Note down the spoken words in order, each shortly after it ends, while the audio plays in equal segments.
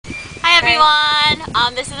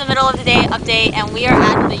everyone! This is the middle of the day update, and we are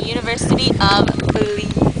at the University of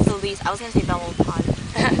Belize. I was going to say Belmont.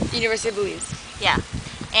 University of Belize. Yeah.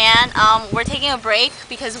 And we're taking a break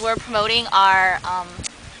because we're promoting our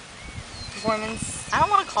Performance. I don't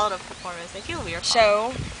want to call it a performance. I feel weird.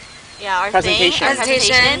 Show. Yeah, our presentation.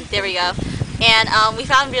 presentation. There we go. And we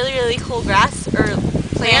found really cool grass or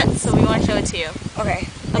plants, so we want to show it to you. Okay.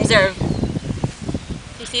 Observe.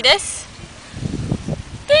 You see this?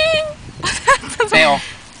 Ding! Fail.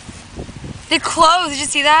 They closed. Did you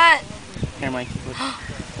see that? Here, Mike.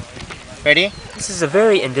 Ready? This is a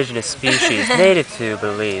very indigenous species native to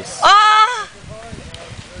Belize. Ah!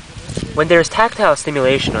 When there is tactile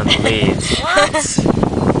stimulation on the leaves,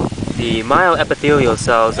 the myoepithelial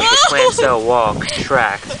cells of the plant cell wall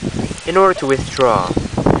contract in order to withdraw.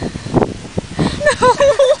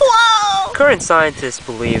 Wow! Current scientists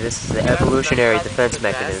believe this is the evolutionary defense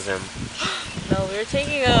mechanism. No, we're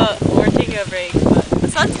taking a break, but the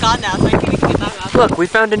sun's gone now, so I think we can get back on. Look, we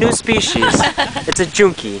found a new species. It's a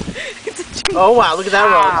junkie. Oh wow, look at that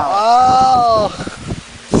rock. Oh!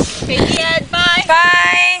 Take the edge.